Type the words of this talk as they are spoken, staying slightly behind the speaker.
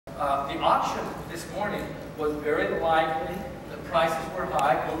The auction this morning was very lively. The prices were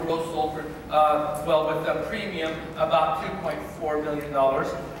high. Bouguereau sold for, well, with a premium, about $2.4 million.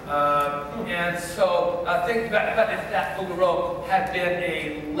 And so I think that if that Bouguereau had been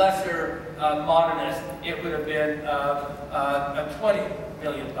a lesser modernist, it would have been $20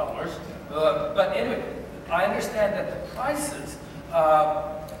 million. But anyway, I understand that the prices,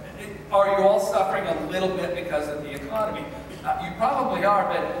 are you all suffering a little bit because of the economy? You probably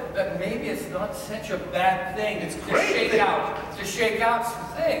are, but maybe it's not such a bad thing to shake out some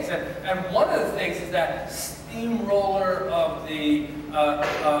things. And one of the things is that steamroller of the,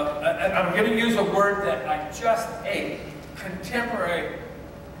 and I'm going to use a word that I just hate, contemporary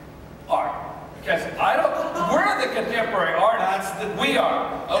art. Because we're the contemporary artists, we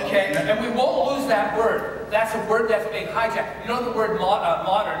are, okay? And we won't lose that word. That's a word that's being hijacked. You know the word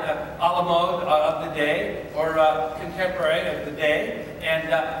modern, a la mode of the day, or contemporary of the day, and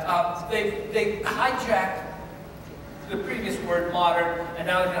they hijacked the previous word modern, and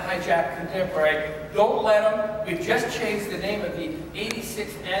now they're going to hijack contemporary. Don't let them. We've just changed the name of the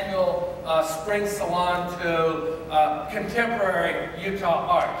 86th annual Spring Salon to Contemporary Utah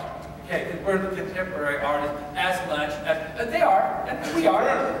Art. Okay, because we're the contemporary artists as much as they are, and we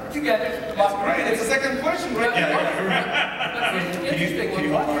are together. Right, it's the second question, right? Yeah,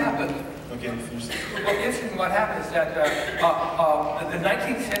 interesting what happened. Okay, finish. Well, interesting what happened is that the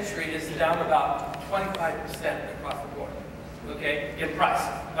 19th century is down about 25% across the board, okay, in price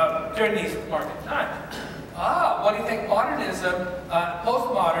during these market times. What do you think modernism,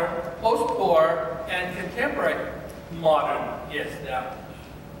 postmodern, post-war, and contemporary modern is now?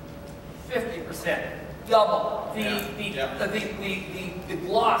 50%, double. The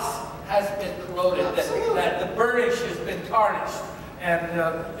gloss has been corroded, that the burnish has been tarnished, and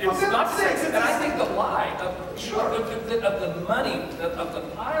it's not safe. And I think the lie of the money, of the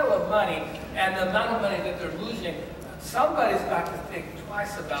pile of money, and the amount of money that they're losing, somebody's got to think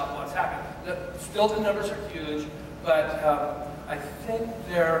twice about what's happening. Still, the numbers are huge, but I think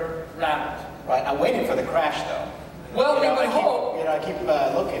they're rattled. Right, I'm waiting for the crash, though. Well, we would hope. I keep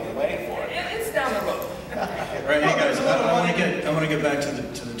looking and waiting for it. It's down the road. Right, hey guys, I want to get back to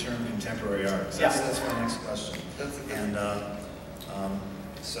the term contemporary art. So that's my next question. And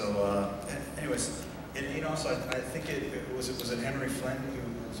anyways, so I think was it Henry Flynn who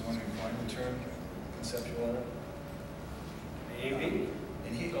was the one who coined the term conceptual art? Maybe.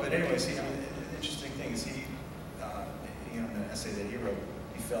 And but anyways, the interesting thing is he, in the essay that he wrote,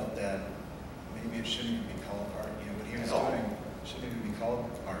 he felt that maybe it shouldn't even be called art. What he was doing shouldn't even be called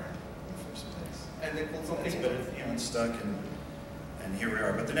art in the first place. And they pulled something. But it's stuck, and here we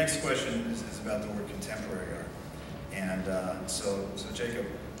are. But the next question is about the word contemporary art. And so Jacob,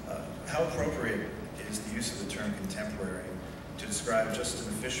 how appropriate is the use of the term contemporary to describe just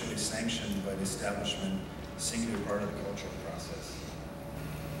an officially sanctioned by the establishment singular part of the cultural process?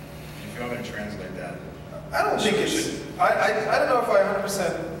 If you want me to translate that. I don't think it's, I don't know if I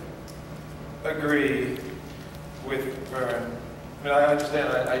 100% agree with Vern. I mean, I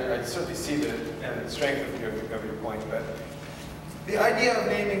understand, I certainly see the strength of your point, but the idea of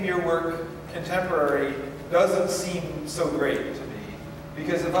naming your work contemporary doesn't seem so great to me.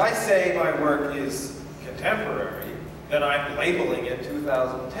 Because if I say my work is contemporary, then I'm labeling it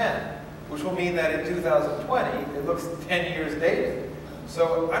 2010, which will mean that in 2020, it looks 10 years dated.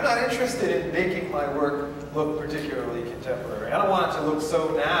 So I'm not interested in making my work look particularly contemporary. I don't want it to look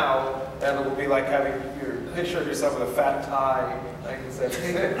so now that it will be like having your picture of yourself with a fat tie. I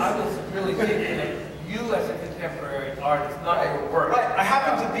was really thinking that you as a contemporary artist, not your work. Right. I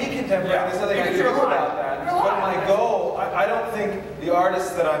happen to be contemporary. There's nothing I can do about that. But my goal, I don't think the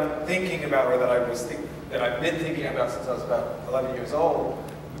artists that I'm thinking about, or that I've been thinking about since I was about 11 years old,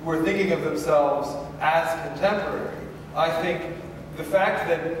 were thinking of themselves as contemporary. I think the fact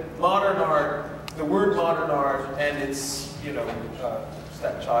that modern art, the word modern art and its,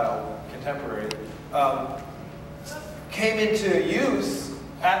 stepchild, contemporary, came into use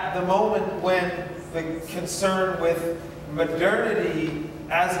at the moment when the concern with modernity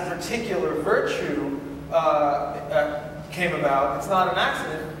as a particular virtue came about. It's not an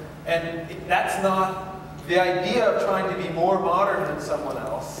accident, and that's not the idea of trying to be more modern than someone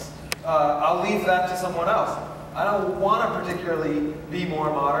else. I'll leave that to someone else. I don't want to particularly be more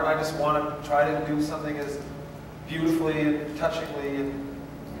modern. I just want to try to do something as beautifully and touchingly and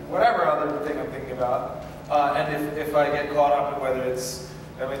whatever other thing I'm thinking about. And if I get caught up in whether it's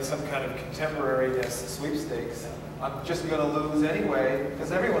some kind of contemporariness sweepstakes, I'm just going to lose anyway,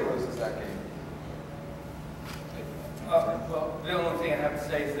 because everyone loses that game. Well, the only thing I have to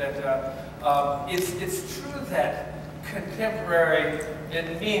say is that it's true that contemporary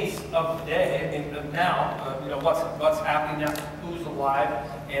it means of the day, I mean, of now, you know, what's happening now, who's alive,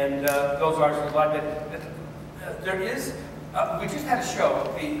 and those artists are alive. But there is, we just had a show,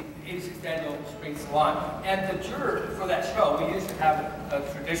 the 86th Annual Spring Salon, and the juror for that show, we used to have a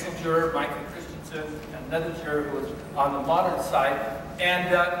traditional juror, Micah Christensen, and another juror who was on the modern side,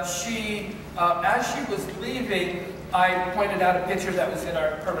 and she, as she was leaving, I pointed out a picture that was in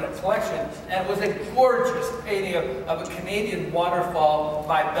our permanent collection, and it was a gorgeous painting of a Canadian waterfall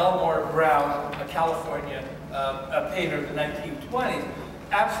by Belmore Brown, a California painter of the 1920s.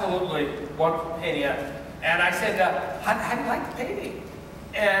 Absolutely wonderful painting. And I said, how do you like the painting?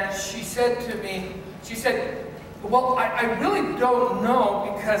 And she said to me, she said, well, I really don't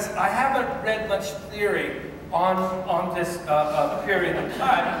know because I haven't read much theory on this period of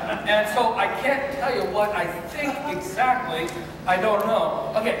time, and so I can't tell you what I think exactly. I don't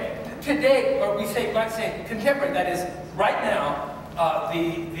know. Okay, today, or we might say contemporary, that is right now,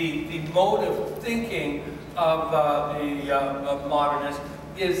 the mode of thinking of the modernists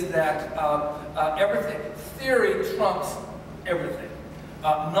is that everything, theory trumps everything.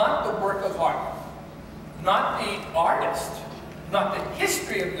 Not the work of art, not the artist, not the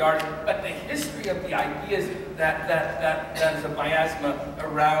history of the art, but the history of the ideas that is a miasma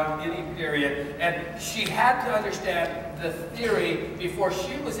around any period. And she had to understand the theory before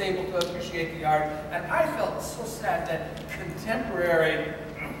she was able to appreciate the art. And I felt so sad that contemporary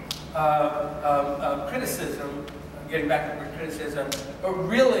criticism, getting back to the word criticism,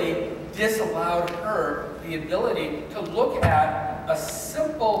 really disallowed her the ability to look at a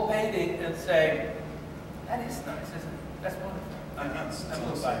simple painting and say, that is nice, isn't it? That's wonderful. I'm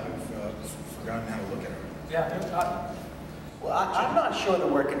almost like we've forgotten how to look at it. Yeah. Well, I'm not sure the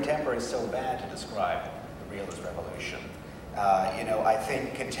word contemporary is so bad to describe the realist revolution. You know, I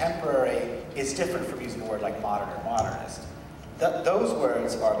think contemporary is different from using a word like modern or modernist. Those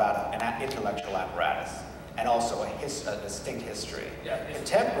words are about an intellectual apparatus and also a distinct history. Yeah.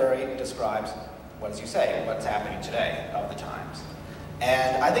 Contemporary describes, what as you say, what's happening today, of the times.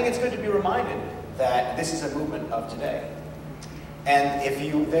 And I think it's good to be reminded that this is a movement of today. And if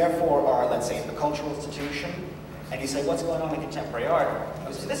you therefore are, let's say, in the cultural institution, and you say, what's going on in contemporary art?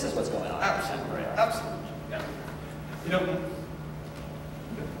 You say, this is what's going on in contemporary art. Absolutely. Yeah. You know,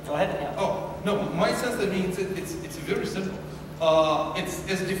 Go ahead. Yeah. oh, no, my sense, I mean, it's very simple. It's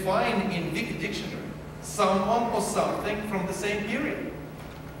as defined in Wiki Dictionary, someone or something from the same period.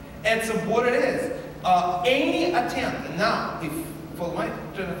 And so what it is, any attempt, now, if for my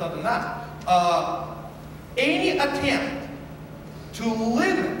train of thought now, any attempt to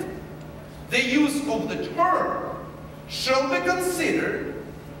limit the use of the term shall be considered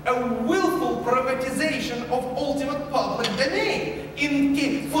a willful privatization of ultimate public domain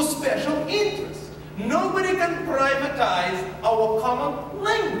for special interest. Nobody can privatize our common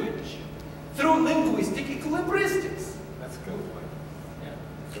language through linguistic equilibristics. That's a good point. Yeah.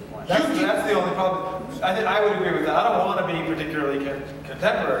 Good point. That's the only problem. I think I would agree with that. I don't want to be particularly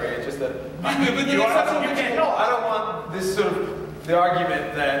contemporary. It's just that I don't want this sort of the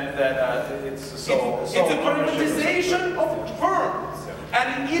argument that it's a sole. It's a privatization of terms.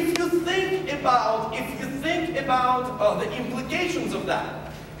 And if you think about the implications of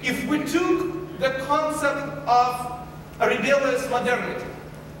that, if we took the concept of rebellious modernity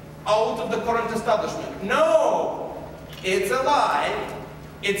out of the current establishment, no, it's a lie.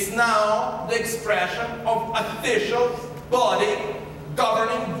 It's now the expression of official body,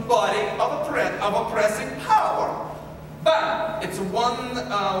 governing body of oppressing power. But it's one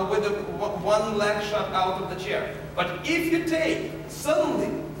with one leg shot out of the chair. But if you take suddenly,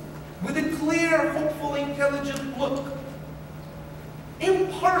 with a clear, hopefully intelligent look,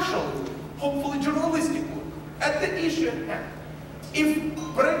 impartial, hopefully journalistic look at the issue at hand, if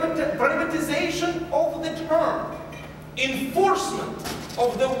privatization of the term, enforcement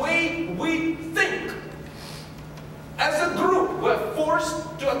of the way we think, as a group, we're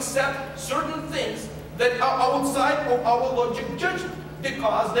forced to accept certain things that are outside of our logic judgment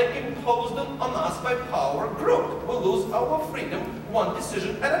because they're imposed on us by power group. We lose our freedom one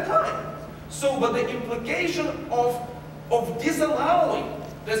decision at a time. So, but the implication of disallowing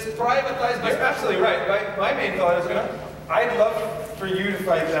this privatized... You're absolutely right. My main thought is, I'd love for you to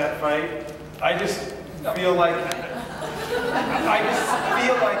fight that fight. I just feel like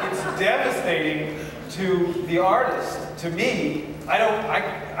it's devastating to the artist. To me,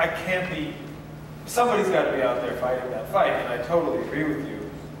 I can't be. Somebody's got to be out there fighting that fight, and I totally agree with you.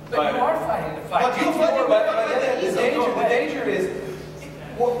 But you are fighting the fight. The danger is,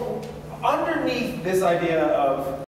 underneath this idea of